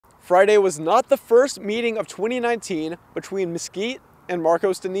Friday was not the first meeting of 2019 between Mesquite and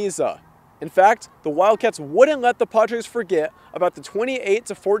Marcos de Niza. In fact, the Wildcats wouldn't let the Padres forget about the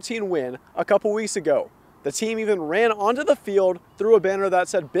 28-14 win a couple weeks ago. The team even ran onto the field, threw a banner that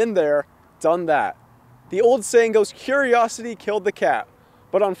said, "Been there, done that." The old saying goes, curiosity killed the cat.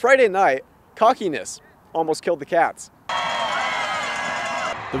 But on Friday night, cockiness almost killed the Cats.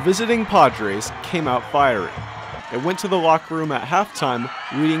 The visiting Padres came out firing. It went to the locker room at halftime,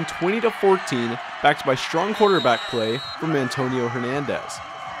 leading 20-14, backed by strong quarterback play from Antonio Hernandez.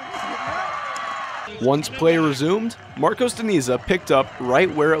 Once play resumed, Marcos de Niza picked up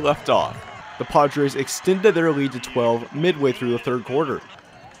right where it left off. The Padres extended their lead to 12 midway through the third quarter.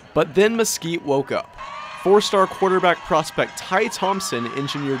 But then Mesquite woke up. Four-star quarterback prospect Ty Thompson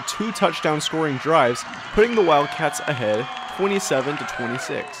engineered 2 touchdown scoring drives, putting the Wildcats ahead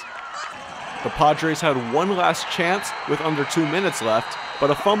 27-26. The Padres had one last chance with under 2 minutes left, but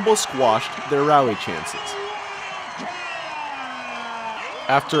a fumble squashed their rally chances.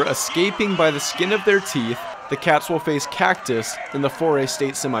 After escaping by the skin of their teeth, the Cats will face Cactus in the 4A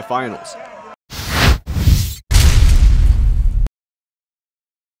state semifinals.